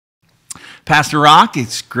Pastor Rock,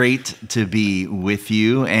 it's great to be with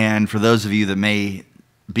you. And for those of you that may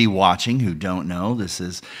be watching who don't know, this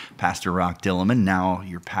is Pastor Rock Dillaman, now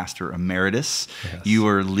your Pastor Emeritus. Yes. You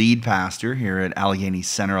were lead pastor here at Allegheny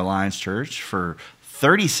Center Alliance Church for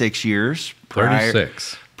 36 years.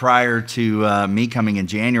 36. Prior to me coming in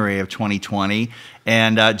January of 2020.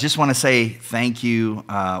 And just want to say thank you.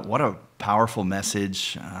 What a powerful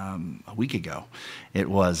message a week ago it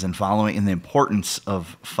was, and the importance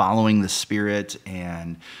of following the Spirit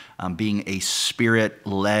and being a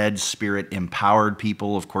Spirit-led, Spirit-empowered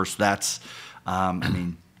people. Of course, that's,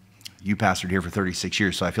 you pastored here for 36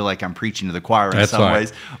 years, so I feel like I'm preaching to the choir in some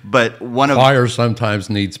ways. But choir sometimes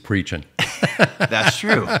needs preaching. That's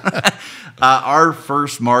true. Our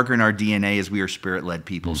first marker in our DNA is we are Spirit-led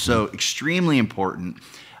people, so extremely important.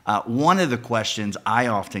 One of the questions I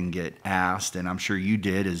often get asked, and I'm sure you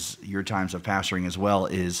did as your times of pastoring as well,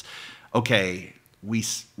 is, okay,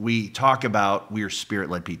 we talk about we are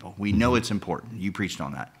Spirit-led people. We know it's important. You preached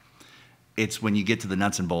on that. It's when you get to the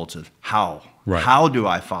nuts and bolts of how. Right. How do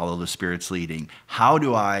I follow the Spirit's leading? How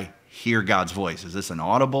do I hear God's voice? Is this an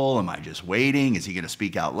audible? Am I just waiting? Is he going to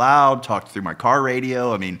speak out loud? Talk through my car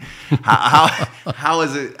radio? I mean, how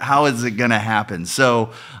is it going to happen?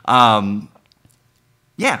 So,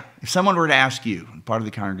 yeah, if someone were to ask you, part of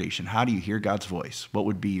the congregation, how do you hear God's voice? What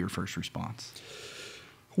would be your first response?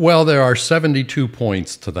 Well, there are 72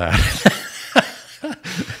 points to that.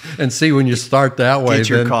 And see, when you start that way, get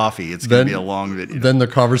your coffee. It's going to be a long video. Then the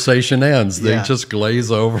conversation ends. They just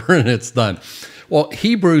glaze over and it's done. Well,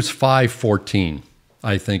 Hebrews 5:14,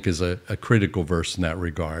 I think, is a critical verse in that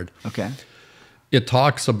regard. Okay. It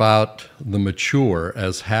talks about the mature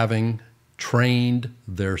as having trained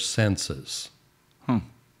their senses.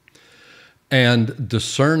 And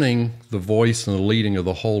discerning the voice and the leading of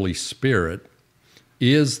the Holy Spirit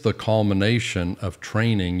is the culmination of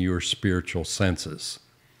training your spiritual senses.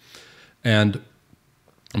 And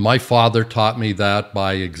my father taught me that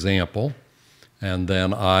by example, and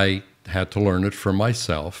then I had to learn it for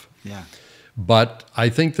myself. Yeah. But I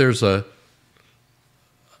think there's a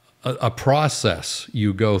process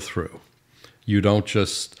you go through. You don't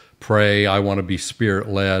just pray, I want to be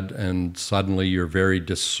Spirit-led, and suddenly you're very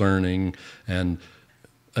discerning and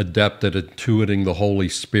adept at intuiting the Holy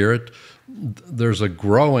Spirit. There's a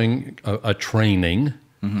growing, a training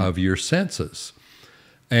of your senses.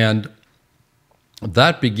 And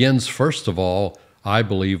that begins, first of all, I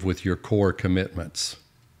believe, with your core commitments.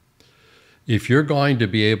 If you're going to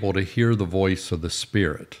be able to hear the voice of the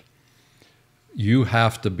Spirit, you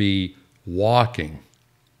have to be walking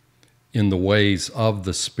in the ways of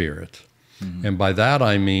the Spirit. And by that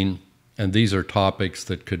I mean, and these are topics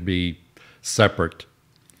that could be separate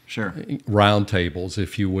round tables,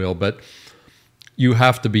 if you will, but you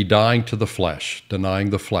have to be dying to the flesh, denying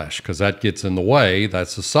the flesh, because that gets in the way.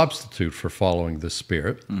 That's a substitute for following the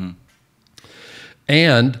Spirit.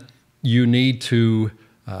 And you need to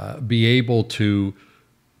be able to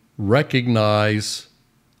recognize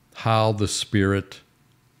how the Spirit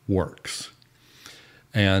works.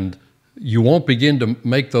 And you won't begin to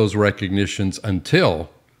make those recognitions until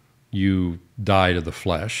you die to the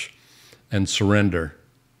flesh and surrender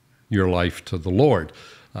your life to the Lord.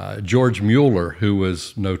 George Mueller, who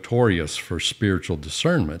was notorious for spiritual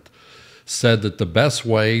discernment, said that the best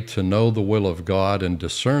way to know the will of God and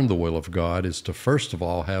discern the will of God is to, first of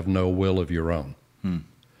all, have no will of your own.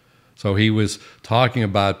 So he was talking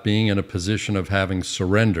about being in a position of having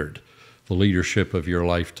surrendered the leadership of your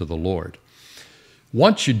life to the Lord.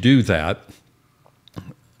 Once you do that,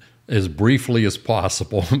 as briefly as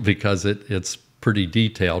possible, because it's pretty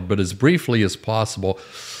detailed, but as briefly as possible,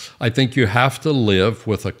 I think you have to live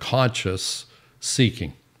with a conscious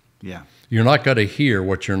seeking. Yeah. You're not going to hear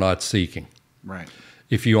what you're not seeking. Right.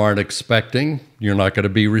 If you aren't expecting, you're not going to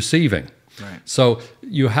be receiving. Right. So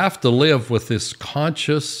you have to live with this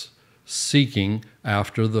conscious seeking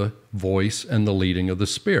after the voice and the leading of the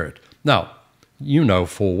Spirit. Now, you know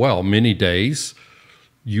full well, many days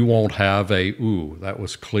you won't have that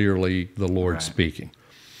was clearly the Lord speaking.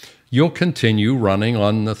 You'll continue running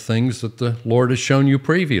on the things that the Lord has shown you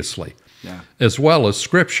previously, as well as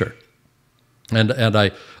Scripture. And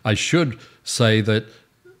I should say that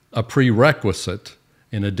a prerequisite,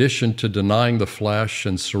 in addition to denying the flesh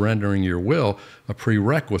and surrendering your will, a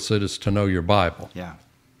prerequisite is to know your Bible. Yeah.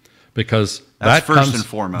 Because that's first and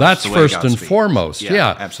foremost. That's first and foremost,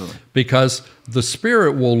 yeah. Absolutely. Because the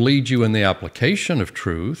Spirit will lead you in the application of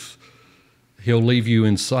truth. He'll lead you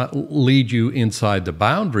inside the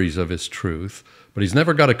boundaries of His truth, but He's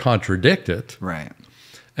never got to contradict it. Right.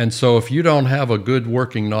 And so if you don't have a good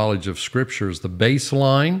working knowledge of Scripture as the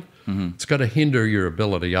baseline It's going to hinder your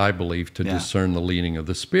ability, I believe, to discern the leading of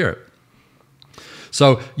the Spirit.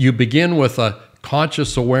 So you begin with a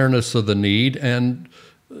conscious awareness of the need, and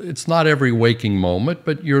it's not every waking moment,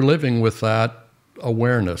 but you're living with that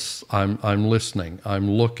awareness. I'm listening, I'm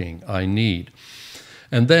looking, I need.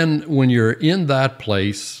 And then when you're in that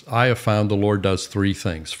place, I have found the Lord does three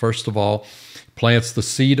things. First of all, plants the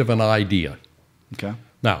seed of an idea. Okay.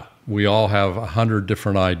 Now, we all have 100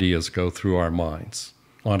 different ideas go through our minds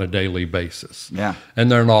on a daily basis. Yeah.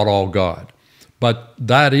 And they're not all God. But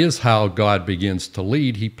that is how God begins to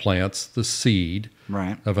lead. He plants the seed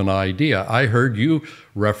of an idea. I heard you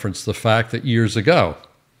reference the fact that years ago,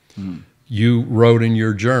 you wrote in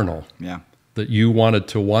your journal that you wanted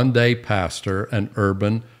to one day pastor an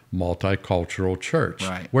urban multicultural church.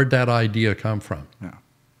 Right. Where'd that idea come from? Yeah.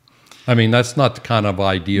 I mean, that's not the kind of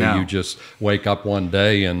idea you just wake up one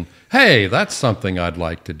day and, hey, that's something I'd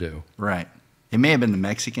like to do. Right. It may have been the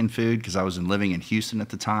Mexican food because I was living in Houston at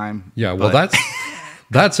the time. Yeah, well,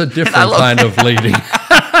 that's a different kind of leading.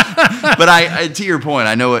 But I, to your point,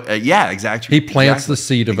 I know it. Yeah, exactly. He plants the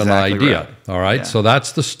seed of an idea. Right. All right, Yeah. so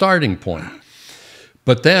that's the starting point.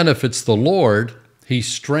 But then, if it's the Lord, He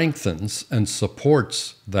strengthens and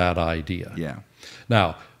supports that idea. Yeah.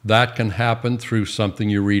 Now, that can happen through something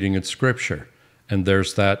you're reading in Scripture, and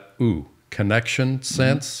there's that connection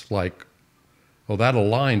sense, like, oh, that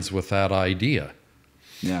aligns with that idea.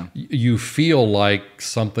 Yeah. You feel like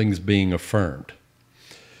something's being affirmed.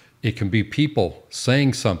 It can be people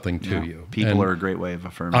saying something to you. People are a great way of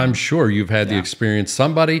affirming. I'm sure you've had the experience.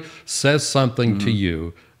 Somebody says something to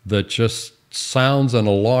you that just sounds an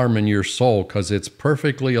alarm in your soul because it's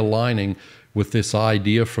perfectly aligning with this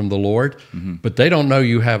idea from the Lord, but they don't know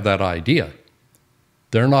you have that idea.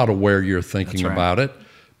 They're not aware you're thinking about it,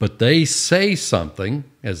 but they say something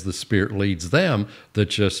as the Spirit leads them that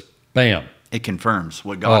just, bam. It confirms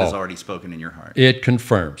what God has already spoken in your heart. It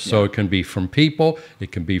confirms. So it can be from people.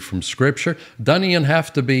 It can be from Scripture. Doesn't even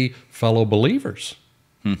have to be fellow believers.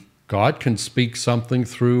 God can speak something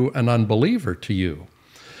through an unbeliever to you.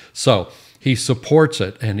 So He supports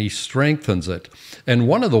it and He strengthens it. And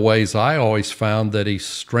one of the ways I always found that He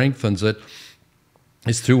strengthens it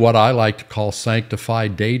is through what I like to call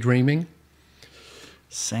sanctified daydreaming.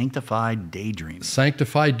 Sanctified daydreaming.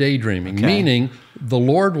 Sanctified daydreaming, meaning the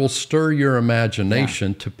Lord will stir your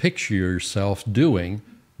imagination to picture yourself doing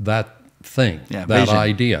that thing, that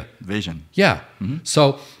idea. Vision. Yeah.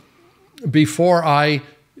 So before I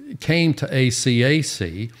came to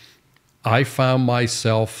ACAC, I found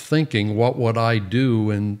myself thinking, what would I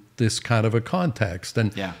do in this kind of a context?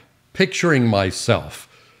 And picturing myself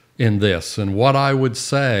in this and what I would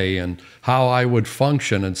say and how I would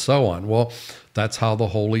function and so on. Well, that's how the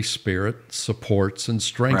Holy Spirit supports and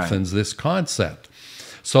strengthens this concept.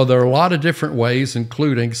 So there are a lot of different ways,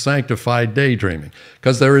 including sanctified daydreaming,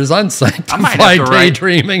 because there is unsanctified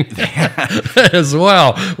daydreaming as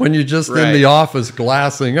well, when you're just in the office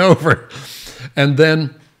glassing over. And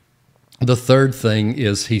then the third thing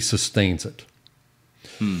is He sustains it.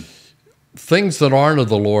 Things that aren't of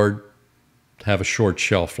the Lord have a short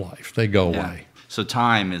shelf life. They go away. So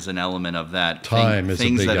time is an element of that. Time is a big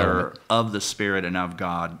things that element. are of the Spirit and of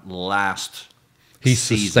God last. He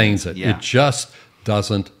sustains it. Yeah. It just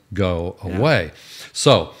doesn't go away.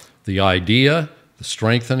 So the idea, the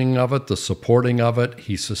strengthening of it, the supporting of it,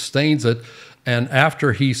 He sustains it. And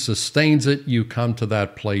after He sustains it, you come to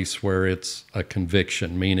that place where it's a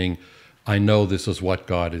conviction, meaning I know this is what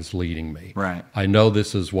God is leading me. Right. I know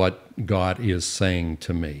this is what God is saying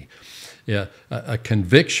to me. Yeah, a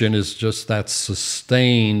conviction is just that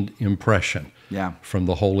sustained impression from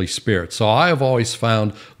the Holy Spirit. So I have always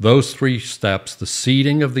found those three steps, the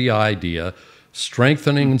seeding of the idea,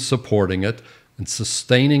 strengthening and supporting it, and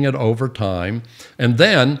sustaining it over time. And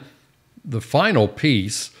then the final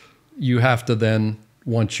piece, you have to then,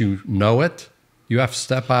 once you know it, you have to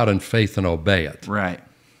step out in faith and obey it. Right.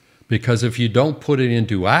 Because if you don't put it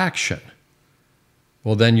into action,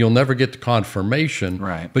 well, then you'll never get to confirmation.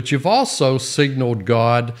 Right. But you've also signaled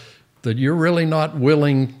God that you're really not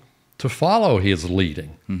willing to follow His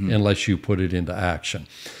leading unless you put it into action.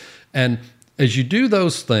 And as you do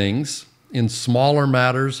those things in smaller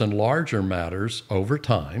matters and larger matters over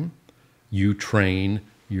time, you train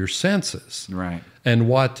your senses. Right. And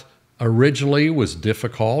what originally was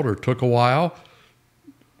difficult or took a while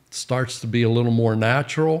starts to be a little more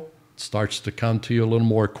natural, starts to come to you a little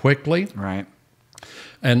more quickly. Right.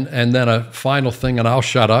 And then a final thing, and I'll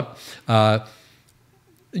shut up.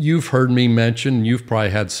 You've heard me mention, you've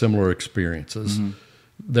probably had similar experiences.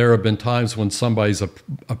 There have been times when somebody's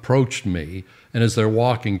approached me, and as they're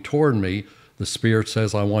walking toward me, the Spirit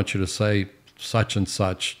says, I want you to say such and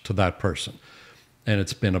such to that person. And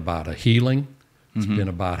it's been about a healing. It's been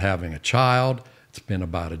about having a child. It's been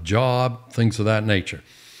about a job, things of that nature.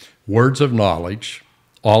 Words of knowledge,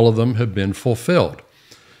 all of them have been fulfilled.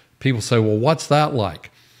 People say, well, what's that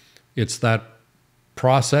like? It's that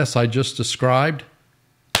process I just described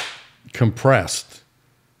compressed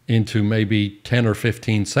into maybe 10 or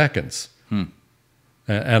 15 seconds.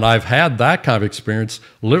 And I've had that kind of experience.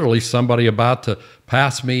 Literally somebody about to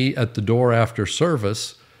pass me at the door after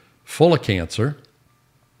service full of cancer.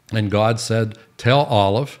 And God said, tell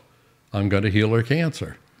Olive I'm going to heal her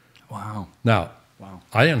cancer. Wow. Now,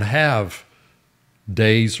 I didn't have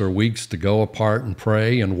days or weeks to go apart and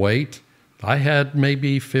pray and wait. I had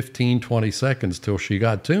maybe 15, 20 seconds till she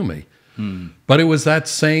got to me. But it was that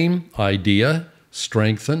same idea,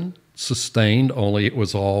 strengthened, sustained, only it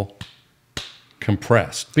was all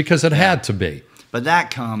compressed because it had to be. But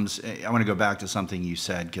that comes, I want to go back to something you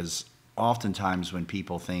said, because oftentimes when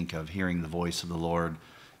people think of hearing the voice of the Lord,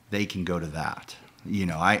 they can go to that. You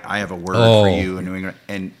know, I have a word for you in New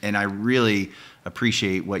England, and I really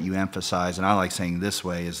appreciate what you emphasize, and I like saying this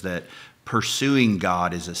way, is that pursuing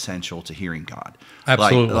God is essential to hearing God.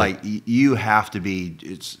 Absolutely. Like you have to be,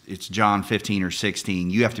 it's John 15 or 16,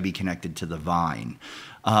 you have to be connected to the vine.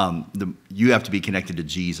 You have to be connected to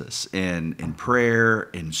Jesus in prayer,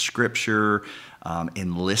 in scripture,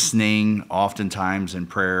 in listening, oftentimes in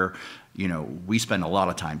prayer. You know, we spend a lot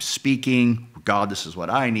of time speaking, God, this is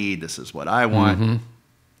what I need, this is what I want,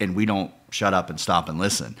 and we don't shut up and stop and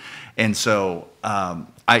listen. And so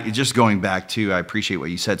just going back to, I appreciate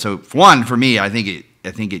what you said. So one, for me, I think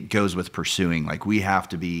it goes with pursuing. Like we have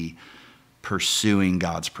to be pursuing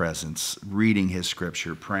God's presence, reading his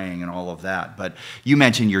scripture, praying, and all of that. But you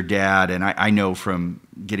mentioned your dad, and I know from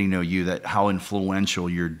getting to know you that how influential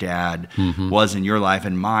your dad was in your life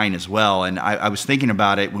and mine as well. And I was thinking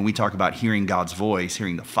about it when we talk about hearing God's voice,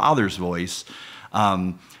 hearing the Father's voice.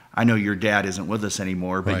 I know your dad isn't with us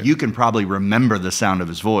anymore, but you can probably remember the sound of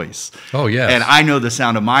his voice. Oh, yes. And I know the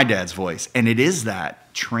sound of my dad's voice. And it is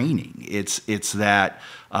that training. It's that,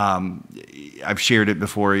 I've shared it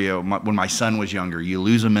before, you know, when my son was younger, you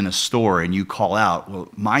lose him in a store and you call out, well,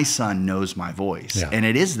 my son knows my voice. Yeah. And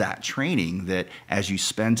it is that training that as you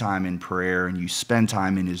spend time in prayer and you spend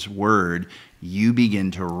time in his word, you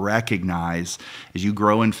begin to recognize, as you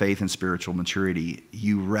grow in faith and spiritual maturity,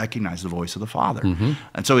 you recognize the voice of the Father.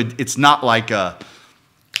 And so it's not like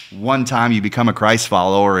one time you become a Christ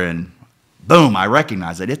follower and boom, I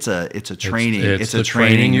recognize it. It's a training. It's a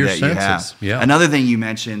training that you have. Yeah. Another thing you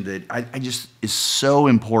mentioned that I just is so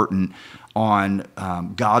important on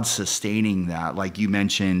God sustaining that. Like you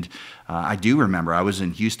mentioned, I do remember I was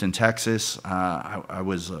in Houston, Texas. I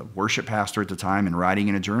was a worship pastor at the time and writing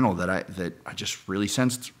in a journal that I just really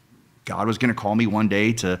sensed God was going to call me one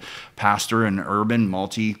day to pastor an urban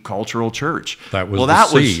multicultural church. That was the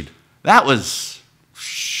seed. That was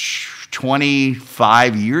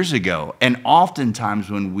 25 years ago. And oftentimes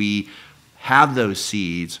when we have those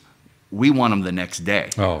seeds, we want them the next day.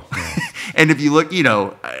 Oh, yeah. And if you look, you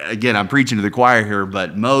know, again, I'm preaching to the choir here,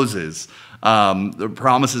 but Moses, the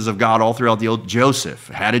promises of God all throughout the old, Joseph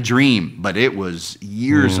had a dream, but it was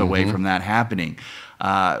years away from that happening.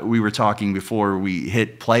 We were talking before we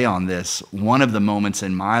hit play on this. One of the moments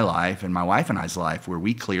in my life and my wife and I's life where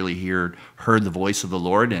we clearly heard the voice of the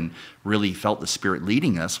Lord and really felt the Spirit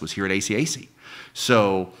leading us was here at ACAC.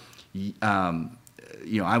 So, you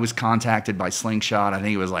know, I was contacted by Slingshot. I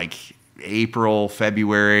think it was like April,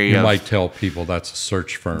 February. You might tell people that's a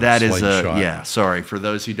search firm. That is Slingshot. Yeah, sorry. For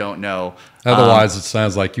those who don't know. Otherwise, it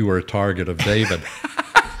sounds like you were a target of David.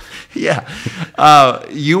 Yeah.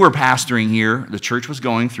 You were pastoring here. The church was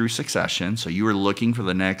going through succession, so you were looking for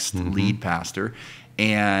the next lead pastor.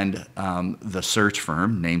 And the search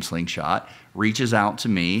firm, named Slingshot, reaches out to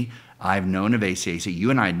me. I've known of ACAC.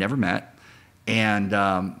 You and I had never met. And,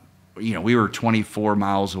 you know, we were 24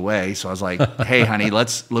 miles away. So I was like, hey, honey,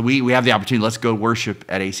 we have the opportunity. Let's go worship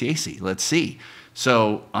at ACAC. Let's see.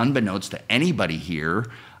 So unbeknownst to anybody here,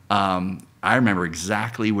 I remember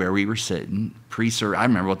exactly where we were sitting. I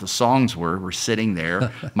remember what the songs were. We're sitting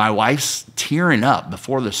there. My wife's tearing up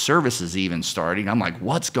before the service is even starting. I'm like,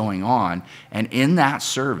 what's going on? And in that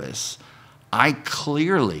service, I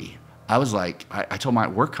was like, I told my,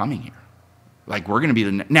 we're coming here. Like, we're going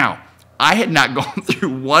to be now, I had not gone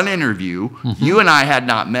through one interview. You and I had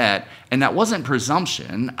not met. And that wasn't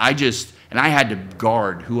presumption. And I had to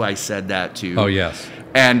guard who I said that to. Oh, yes.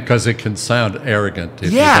 And because it can sound arrogant.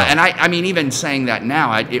 Yeah, and I mean, even saying that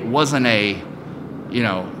now, it wasn't a, you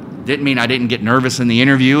know, Didn't mean I didn't get nervous in the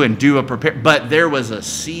interview and do a prepare, but there was a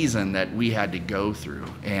season that we had to go through,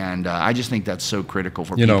 and I just think that's so critical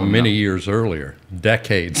for people. Many years earlier,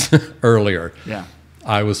 decades earlier, yeah,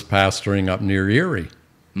 I was pastoring up near Erie,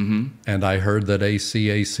 and I heard that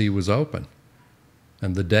ACAC was open.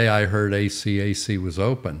 And the day I heard ACAC was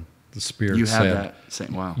open, the Spirit said,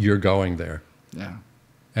 wow, "You're going there." Yeah.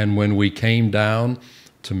 And when we came down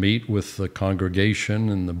to meet with the congregation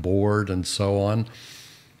and the board and so on,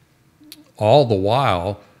 all the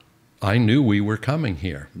while, I knew we were coming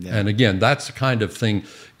here. Yeah. And again, that's the kind of thing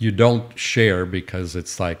you don't share because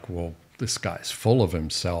it's like, well, this guy's full of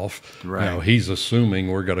himself. Right. He's assuming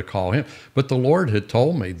we're going to call him. But the Lord had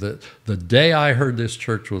told me that the day I heard this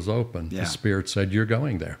church was open, the Spirit said, you're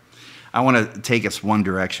going there. I want to take us one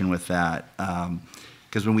direction with that.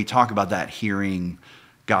 Because when we talk about that, hearing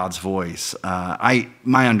God's voice. My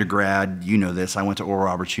undergrad, you know this, I went to Oral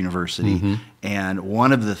Roberts University, and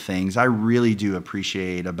one of the things I really do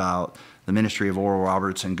appreciate about the ministry of Oral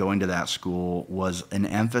Roberts and going to that school was an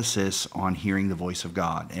emphasis on hearing the voice of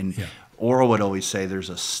God. And Oral would always say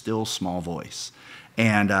there's a still small voice.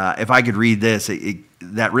 And if I could read this,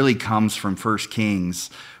 that really comes from 1 Kings,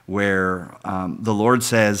 where the Lord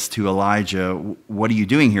says to Elijah, "What are you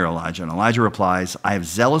doing here, Elijah?" And Elijah replies, "I have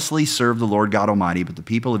zealously served the Lord God Almighty, but the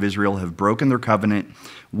people of Israel have broken their covenant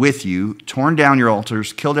with you, torn down your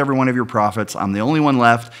altars, killed every one of your prophets. I'm the only one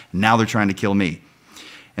left, and now they're trying to kill me."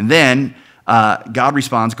 And then God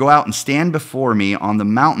responds, "Go out and stand before me on the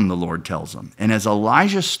mountain," the Lord tells him. And as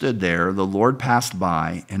Elijah stood there, the Lord passed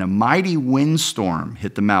by, and a mighty windstorm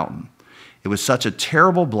hit the mountain. It was such a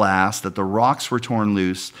terrible blast that the rocks were torn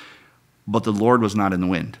loose, but the Lord was not in the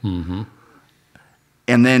wind.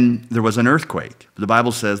 And then there was an earthquake. The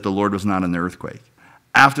Bible says the Lord was not in the earthquake.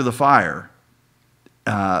 After the fire,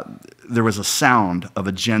 there was a sound of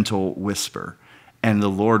a gentle whisper, and the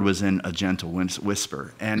Lord was in a gentle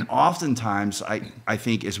whisper. And oftentimes, I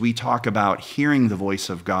think as we talk about hearing the voice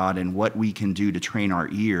of God and what we can do to train our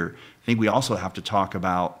ear, I think we also have to talk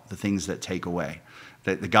about the things that take away.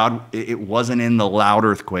 That God, it wasn't in the loud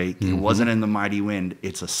earthquake. It wasn't in the mighty wind.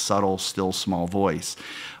 It's a subtle, still, small voice.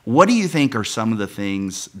 What do you think are some of the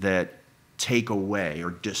things that take away or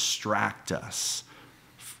distract us,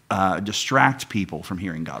 distract people from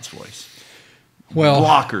hearing God's voice? Well,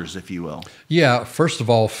 blockers, if you will. Yeah, first of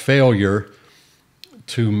all, failure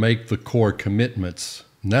to make the core commitments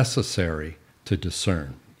necessary to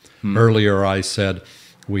discern. Earlier I said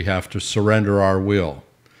we have to surrender our will.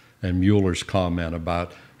 And Mueller's comment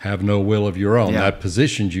about have no will of your own, that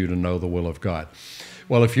positions you to know the will of God.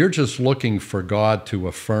 Well, if you're just looking for God to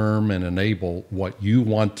affirm and enable what you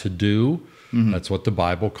want to do, that's what the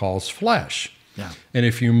Bible calls flesh. Yeah. And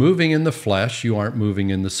if you're moving in the flesh, you aren't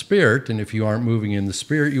moving in the Spirit. And if you aren't moving in the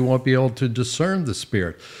Spirit, you won't be able to discern the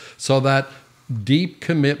Spirit. So that deep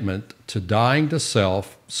commitment to dying to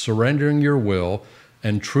self, surrendering your will,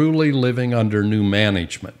 and truly living under new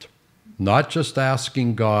management. Not just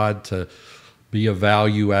asking God to be a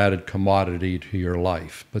value-added commodity to your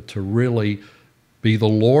life, but to really be the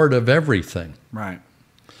Lord of everything. Right.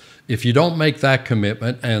 If you don't make that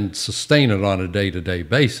commitment and sustain it on a day-to-day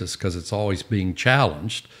basis, because it's always being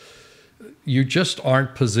challenged, you just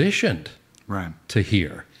aren't positioned to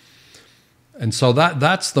hear. And so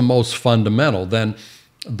that's the most fundamental. Then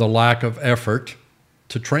the lack of effort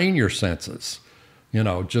to train your senses.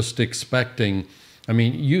 Just expecting... I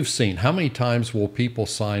mean, you've seen, how many times will people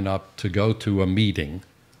sign up to go to a meeting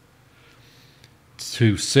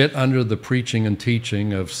to sit under the preaching and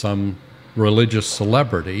teaching of some religious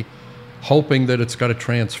celebrity, hoping that it's going to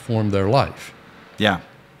transform their life? Yeah.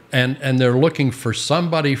 And they're looking for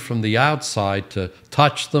somebody from the outside to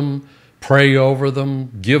touch them, pray over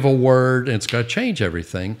them, give a word, and it's going to change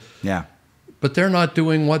everything. Yeah. But they're not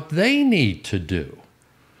doing what they need to do.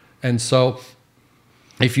 And so...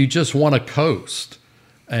 if you just want to coast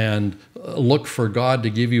and look for God to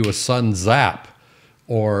give you a sudden zap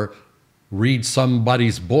or read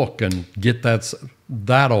somebody's book and get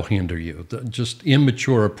that'll hinder you. Just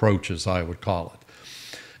immature approaches, I would call it.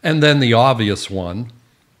 And then the obvious one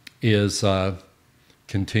is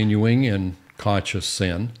continuing in conscious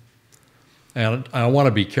sin. And I want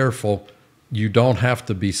to be careful. You don't have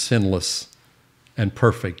to be sinless and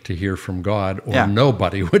perfect to hear from God, or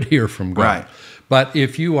nobody would hear from God. Right. But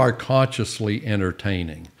if you are consciously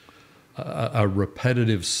entertaining a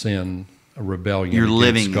repetitive sin, a rebellion you're against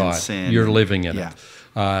living God, in sin. You're living in it.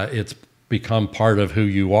 It's become part of who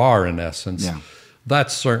you are, in essence. Yeah.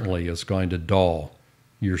 That certainly is going to dull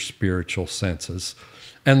your spiritual senses.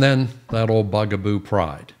 And then that old bugaboo,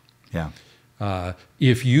 pride. Yeah.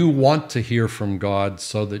 If you want to hear from God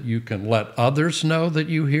so that you can let others know that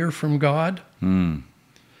you hear from God, and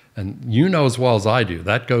you know as well as I do,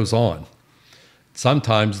 that goes on.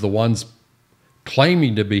 Sometimes the ones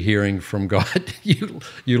claiming to be hearing from God, you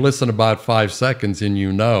listen about 5 seconds and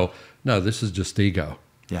you know, no, this is just ego.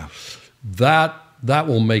 Yeah. That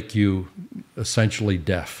will make you essentially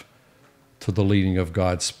deaf to the leading of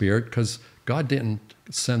God's Spirit, because God didn't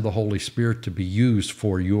send the Holy Spirit to be used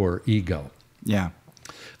for your ego. Yeah.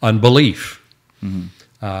 Unbelief,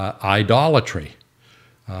 idolatry,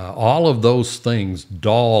 all of those things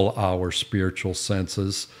dull our spiritual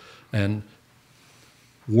senses and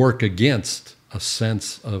work against a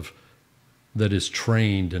sense of that is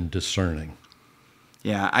trained and discerning.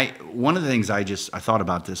 Yeah, one of the things I thought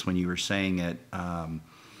about this when you were saying it.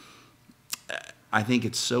 I think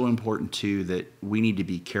it's so important too that we need to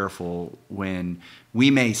be careful when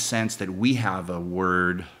we may sense that we have a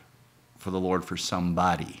word for the Lord for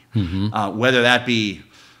somebody, whether that be,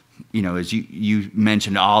 as you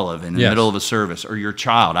mentioned, Olive in the middle of a service, or your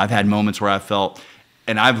child. I've had moments where I felt,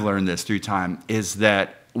 and I've learned this through time, is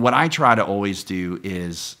that what I try to always do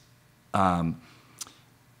is I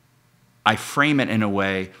frame it in a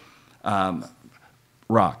way,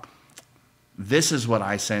 Rock, this is what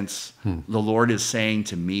I sense the Lord is saying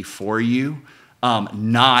to me for you,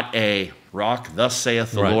 not a Rock, thus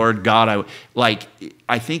saith the Lord God.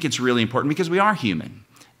 I think it's really important because we are human,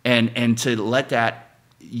 and to let that,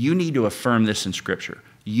 you need to affirm this in Scripture.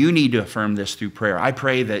 You need to affirm this through prayer. I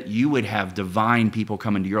pray that you would have divine people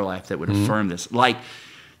come into your life that would affirm this.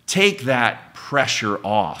 Take that pressure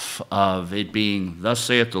off of it being, thus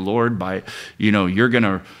saith the Lord, by, you're going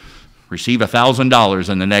to receive $1,000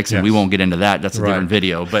 in the next, and we won't get into that. That's a different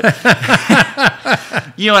video. But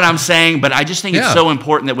you know what I'm saying? But I just think it's so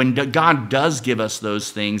important that when God does give us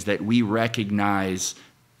those things, that we recognize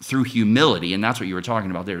through humility, and that's what you were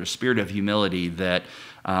talking about there, a spirit of humility that,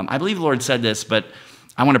 I believe the Lord said this, but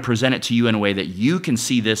I want to present it to you in a way that you can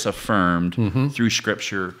see this affirmed through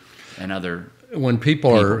Scripture and other. When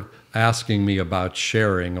people are asking me about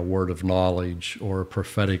sharing a word of knowledge or a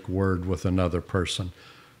prophetic word with another person,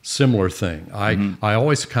 similar thing. I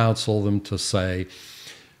always counsel them to say,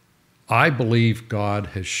 I believe God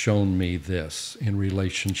has shown me this in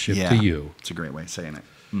relationship to you. It's a great way of saying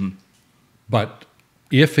it. But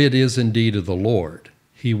if it is indeed of the Lord,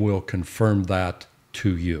 He will confirm that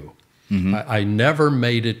to you. I never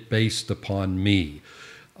made it based upon me.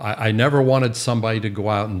 I never wanted somebody to go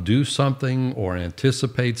out and do something or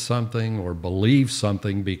anticipate something or believe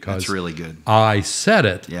something because that's really good. I said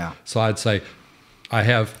it. Yeah. So I'd say, I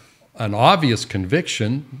have an obvious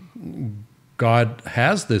conviction God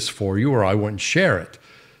has this for you, or I wouldn't share it.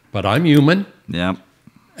 But I'm human. Yeah.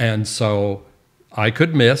 And so I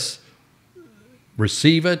could miss,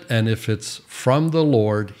 receive it, and if it's from the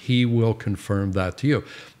Lord, He will confirm that to you.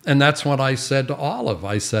 And that's what I said to Olive.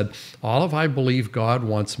 I said, Olive, I believe God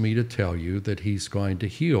wants me to tell you that He's going to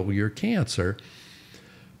heal your cancer,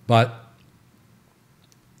 but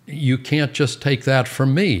you can't just take that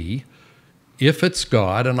from me. If it's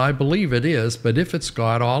God, and I believe it is, but if it's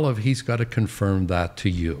God, Olive, He's got to confirm that to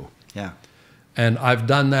you. Yeah. And I've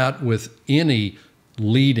done that with any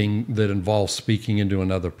leading that involves speaking into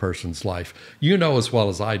another person's life. You know as well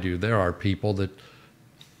as I do, there are people that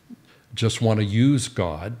just want to use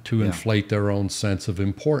God to inflate their own sense of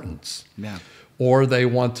importance. Yeah. Or they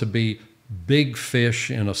want to be big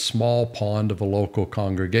fish in a small pond of a local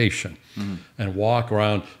congregation and walk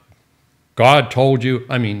around, God told you,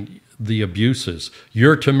 the abuses,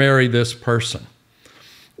 you're to marry this person.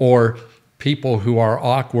 Or people who are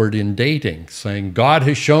awkward in dating saying, God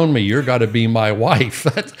has shown me you're got to be my wife.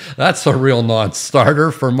 That's a real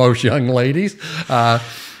non-starter for most young ladies.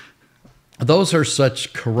 Those are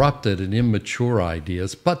such corrupted and immature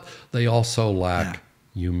ideas, but they also lack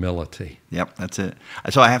humility. Yep, that's it.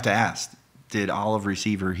 So I have to ask, did Olive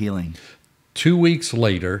receive her healing? 2 weeks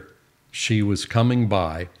later, she was coming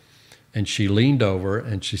by, and she leaned over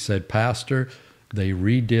and she said, Pastor, they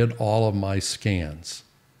redid all of my scans,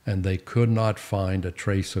 and they could not find a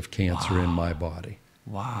trace of cancer in my body.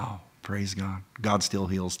 Wow. Praise God. God still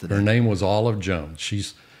heals today. Her name was Olive Jones.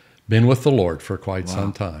 She's been with the Lord for quite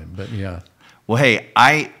some time, but yeah. Well,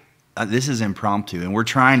 hey, this is impromptu, and we're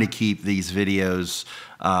trying to keep these videos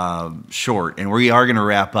short, and we are going to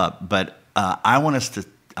wrap up. But I'm going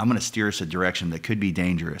to steer us a direction that could be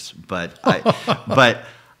dangerous. But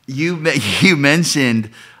you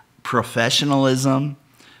mentioned professionalism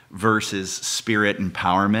versus spirit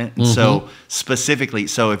empowerment. And so specifically,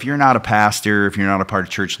 if you're not a pastor, if you're not a part of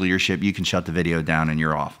church leadership, you can shut the video down and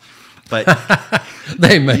you're off. But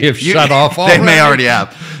they may have shut off already. They may already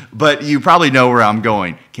have. But you probably know where I'm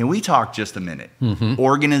going. Can we talk just a minute? Mm-hmm.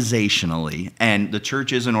 Organizationally, and the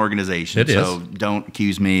church is an organization, so don't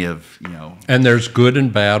accuse me of, And there's good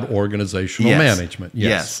and bad organizational management.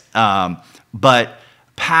 Yes. But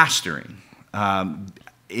pastoring,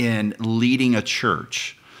 in leading a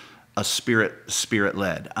church, a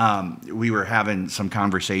spirit-led. We were having some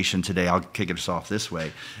conversation today. I'll kick us off this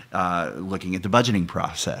way, looking at the budgeting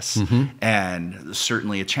process, and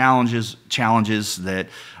certainly challenges that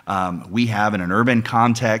we have in an urban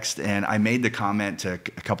context. And I made the comment to a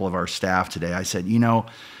couple of our staff today. I said,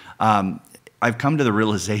 I've come to the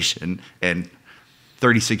realization, and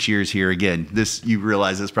 36 years here again. You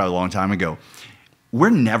realize this probably a long time ago. We're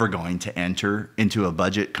never going to enter into a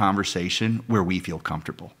budget conversation where we feel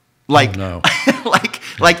comfortable. Like, no.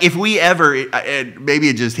 like if we ever, and maybe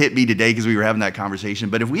it just hit me today because we were having that conversation,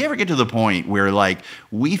 but if we ever get to the point where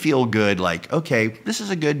we feel good, okay, this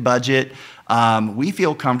is a good budget, we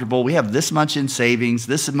feel comfortable, we have this much in savings,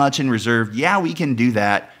 this much in reserve, yeah, we can do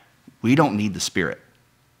that. We don't need the Spirit.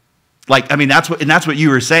 That's what you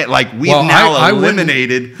were saying. We've now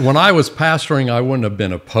eliminated. When I was pastoring, I wouldn't have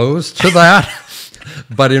been opposed to that.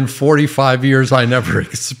 But in 45 years, I never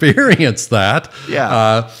experienced that.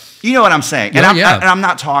 Yeah. You know what I'm saying? And I'm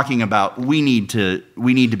not talking about we need to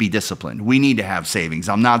be disciplined. We need to have savings.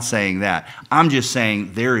 I'm not saying that. I'm just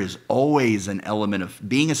saying there is always an element of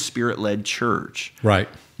being a Spirit-led church. Right.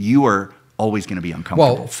 You are always going to be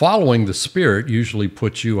uncomfortable. Well, following the Spirit usually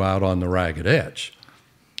puts you out on the ragged edge.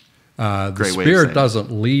 The Spirit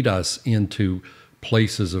doesn't lead us into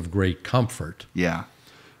places of great comfort. Yeah.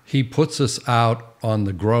 He puts us out on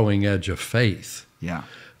the growing edge of faith. Yeah.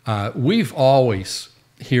 We've always,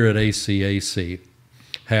 here at ACAC,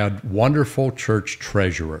 had wonderful church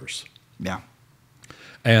treasurers. Yeah.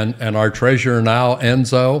 And our treasurer now,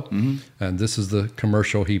 Enzo, and this is the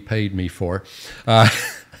commercial he paid me for,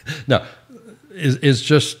 is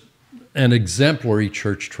just an exemplary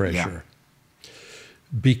church treasurer. Yeah.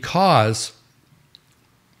 Because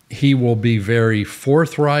he will be very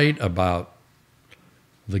forthright about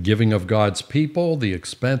the giving of God's people, the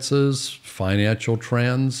expenses, financial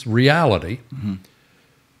trends, reality.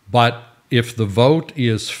 But if the vote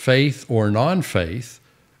is faith or non-faith,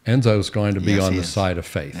 Enzo's going to be on the side of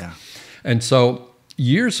faith. Yeah. And so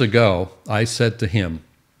years ago, I said to him,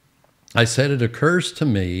 it occurs to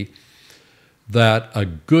me that a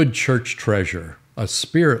good church treasurer, a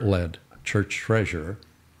Spirit-led church treasurer,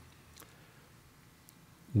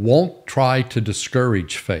 won't try to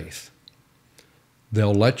discourage faith.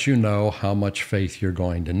 They'll let you know how much faith you're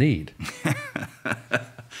going to need.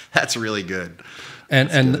 That's really good.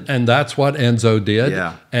 And that's what Enzo did.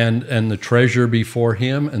 Yeah. And the treasurer before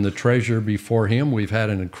him and the treasurer before him, we've had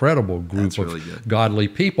an incredible group of godly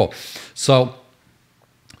people. So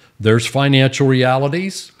there's financial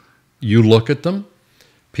realities. You look at them.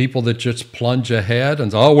 People that just plunge ahead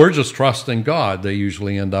and say, oh, we're just trusting God, they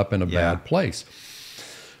usually end up in a bad place.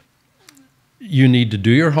 You need to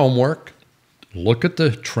do your homework, look at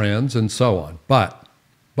the trends and so on.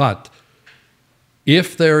 But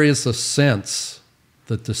if there is a sense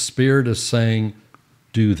that the Spirit is saying,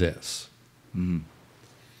 do this.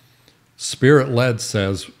 Spirit-led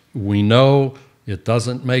says, we know it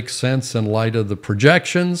doesn't make sense in light of the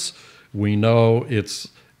projections. We know it's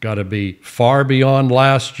got to be far beyond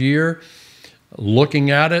last year. Looking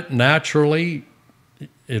at it naturally,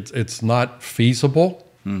 it's not feasible,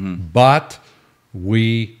 but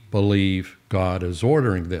we believe God is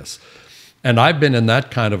ordering this. And I've been in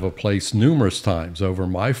that kind of a place numerous times over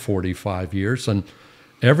my 45 years, and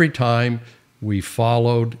every time we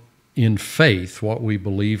followed in faith what we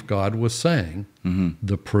believe God was saying,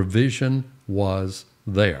 the provision was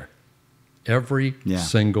there. Every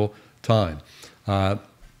single time.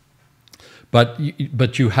 But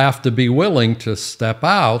you have to be willing to step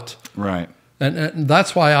out. Right. And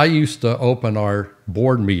that's why I used to open our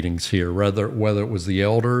board meetings here, whether it was the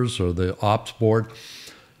elders or the ops board,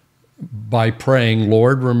 by praying,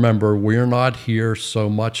 Lord, remember, we're not here so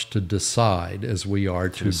much to decide as we are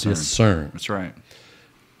to discern. That's right.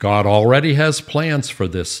 God already has plans for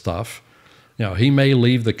this stuff. You know, he may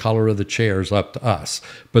leave the color of the chairs up to us,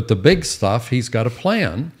 but the big stuff, he's got a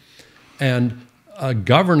plan. And a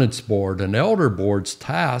governance board, an elder board's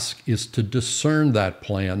task is to discern that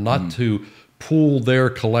plan, not to pool their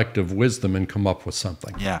collective wisdom and come up with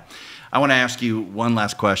something. Yeah. I want to ask you one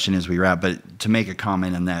last question as we wrap, but to make a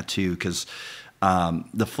comment on that too, because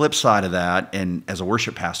the flip side of that, and as a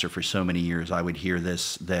worship pastor for so many years, I would hear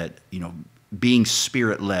this, that, you know, being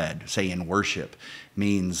Spirit-led, say in worship,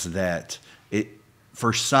 means that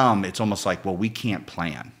for some, it's almost like, well, we can't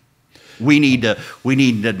plan. we need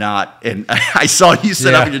to not. And I saw you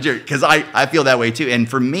sit up in your chair because I feel that way too. And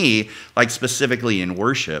for me, like specifically in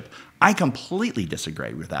worship, I completely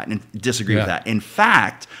disagree with that. In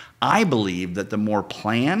fact, I believe that the more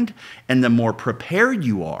planned and the more prepared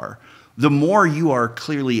you are, the more you are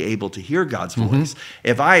clearly able to hear God's voice.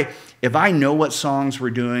 If I know what songs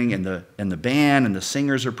we're doing and the band and the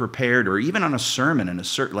singers are prepared, or even on a sermon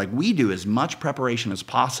and like we do as much preparation as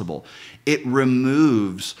possible, it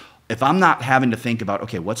removes. If I'm not having to think about,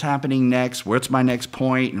 okay, what's happening next? What's my next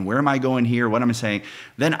point? And where am I going here? What am I saying?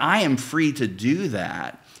 Then I am free to do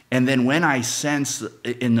that. And then when I sense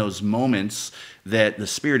in those moments that the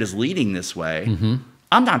Spirit is leading this way,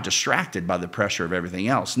 I'm not distracted by the pressure of everything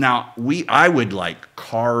else. Now, I would like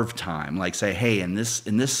carve time, like say, hey, in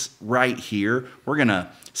this right here, we're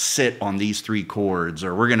gonna sit on these 3 chords,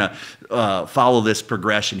 or we're gonna follow this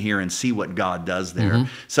progression here and see what God does there.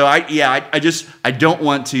 So I don't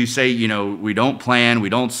want to say, we don't plan, we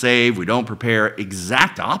don't save, we don't prepare.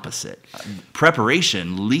 Exact opposite.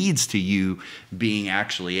 Preparation leads to you being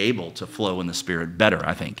actually able to flow in the Spirit better,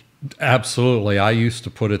 I think. Absolutely. I used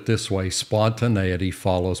to put it this way: spontaneity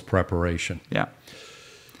follows preparation. Yeah.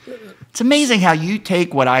 It's amazing how you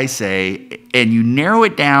take what I say and you narrow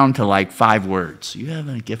it down to like 5 words. You have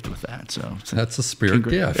a gift with that. So that's a Spirit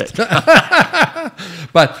gift.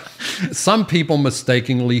 But some people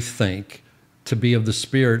mistakenly think to be of the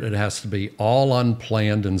Spirit, it has to be all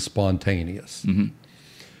unplanned and spontaneous.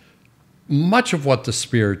 Much of what the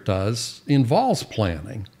Spirit does involves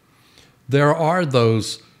planning. There are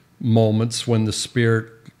those moments when the Spirit,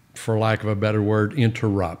 for lack of a better word,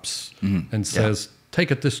 interrupts and says,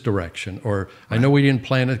 take it this direction, or I know we didn't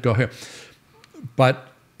plan it, go here. But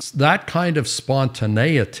that kind of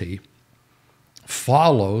spontaneity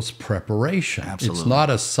follows preparation. Absolutely. It's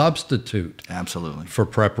not a substitute for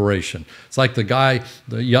preparation. It's like the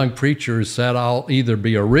young preacher who said, I'll either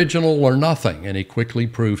be original or nothing, and he quickly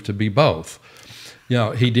proved to be both.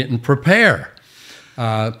 He didn't prepare.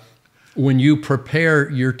 When you prepare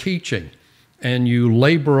your teaching and you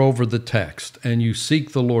labor over the text and you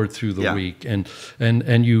seek the Lord through the week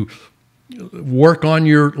and you work on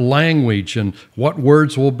your language and what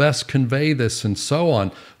words will best convey this and so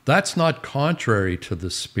on, that's not contrary to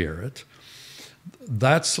the Spirit.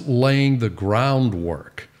 That's laying the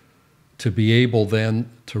groundwork to be able then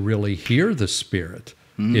to really hear the Spirit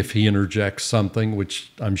if He interjects something,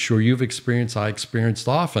 which I'm sure you've experienced, I experienced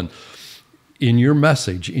often. In your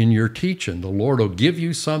message, in your teaching, the Lord will give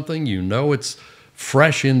you something, it's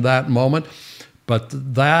fresh in that moment, but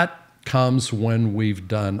that comes when we've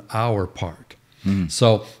done our part.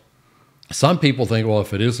 So some people think, well,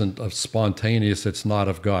 if it isn't spontaneous, it's not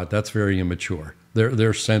of God. That's very immature.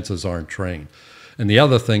 Their senses aren't trained. And the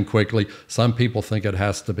other thing, quickly, some people think it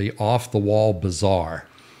has to be off-the-wall bizarre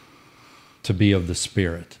to be of the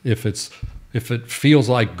Spirit. If it feels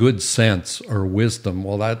like good sense or wisdom,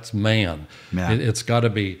 well, that's man. It's got to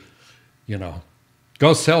be,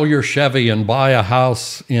 go sell your Chevy and buy a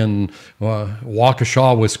house in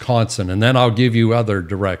Waukesha, Wisconsin, and then I'll give you other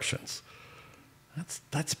directions.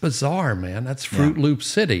 That's bizarre, man. That's Fruit Loop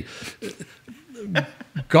City.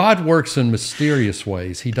 God works in mysterious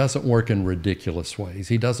ways. He doesn't work in ridiculous ways.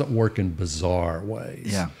 He doesn't work in bizarre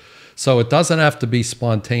ways. Yeah. So it doesn't have to be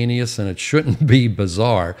spontaneous, and it shouldn't be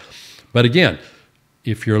bizarre. But again,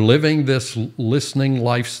 if you're living this listening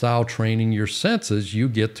lifestyle, training your senses, you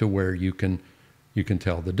get to where you can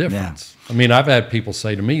tell the difference. I mean, I've had people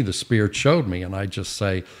say to me, the Spirit showed me, and I just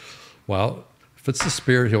say, well, if it's the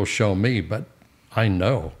Spirit, He'll show me, but I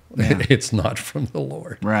know it's not from the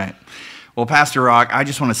Lord. Right. Well, Pastor Rock, I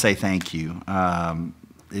just want to say thank you.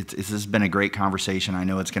 This has been a great conversation. I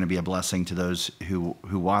know it's going to be a blessing to those who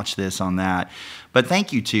watch this on that. But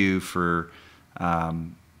thank you, too, for...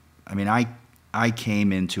 I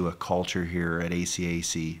came into a culture here at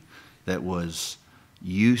ACAC that was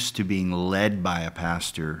used to being led by a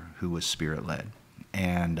pastor who was Spirit-led.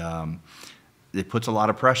 And it puts a lot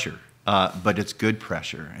of pressure, but it's good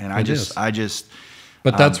pressure. And I just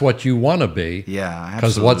But that's what you want to be. Yeah, absolutely.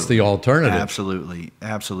 Because what's the alternative? Absolutely.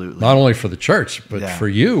 Not only for the church, but for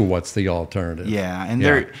you, what's the alternative? Yeah,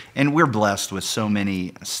 and we're blessed with so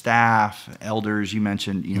many staff, elders, you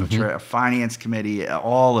mentioned, finance committee,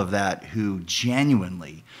 all of that, who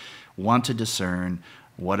genuinely want to discern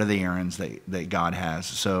what are the errands that God has.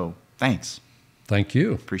 So thanks. Thank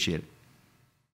you. Appreciate it.